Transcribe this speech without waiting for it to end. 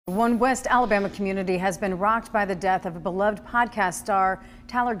One West Alabama community has been rocked by the death of a beloved podcast star,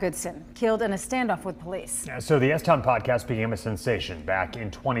 Tyler Goodson, killed in a standoff with police. So the S-Town podcast became a sensation back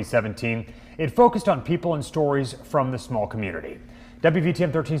in 2017. It focused on people and stories from the small community.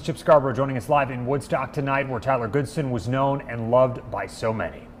 WVTM 13's Chip Scarborough joining us live in Woodstock tonight, where Tyler Goodson was known and loved by so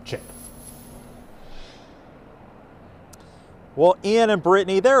many. Chip. Well, Ian and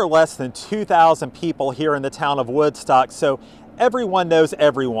Brittany, there are less than 2,000 people here in the town of Woodstock, so everyone knows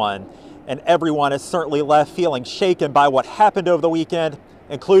everyone, and everyone is certainly left feeling shaken by what happened over the weekend,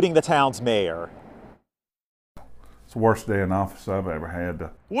 including the town's mayor. It's the worst day in office I've ever had.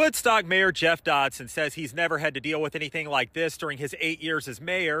 Woodstock Mayor Jeff Dodson says he's never had to deal with anything like this during his 8 years as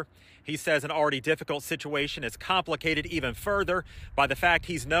mayor. He says an already difficult situation is complicated even further by the fact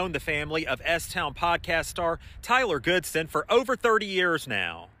he's known the family of S-Town podcast star Tyler Goodson for over 30 years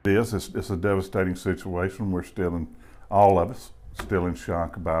now. It's a devastating situation. We're still all of us still in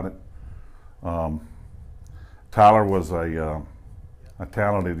shock about it. Tyler was a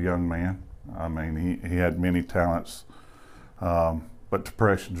talented young man. I mean, he had many talents, but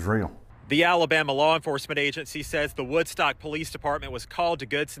depression's real. The Alabama Law Enforcement Agency says the Woodstock Police Department was called to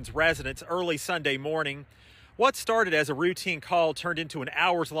Goodson's residence early Sunday morning. What started as a routine call turned into an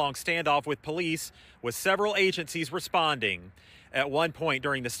hours-long standoff with police, with several agencies responding. At one point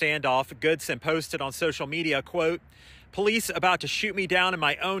during the standoff, Goodson posted on social media, quote, "Police about to shoot me down in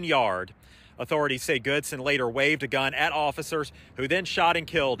my own yard." Authorities say Goodson later waved a gun at officers who then shot and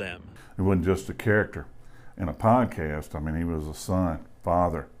killed him. He wasn't just a character in a podcast. I mean, he was a son,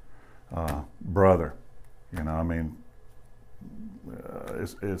 father, brother. You know, I mean,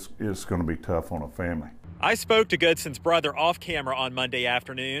 it's going to be tough on a family. I spoke to Goodson's brother off camera on Monday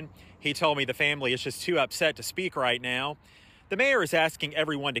afternoon. He told me the family is just too upset to speak right now. The mayor is asking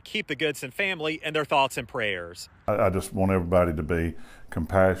everyone to keep the Goodson family in their thoughts and prayers. I just want everybody to be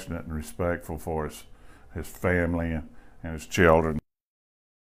compassionate and respectful for his family and his children.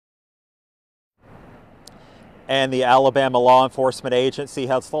 And the Alabama Law Enforcement Agency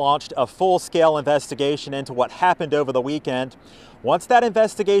has launched a full-scale investigation into what happened over the weekend. Once that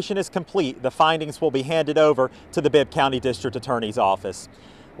investigation is complete, the findings will be handed over to the Bibb County District Attorney's Office.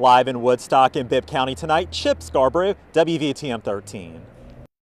 Live in Woodstock in Bibb County tonight, Chip Scarborough, WVTM 13.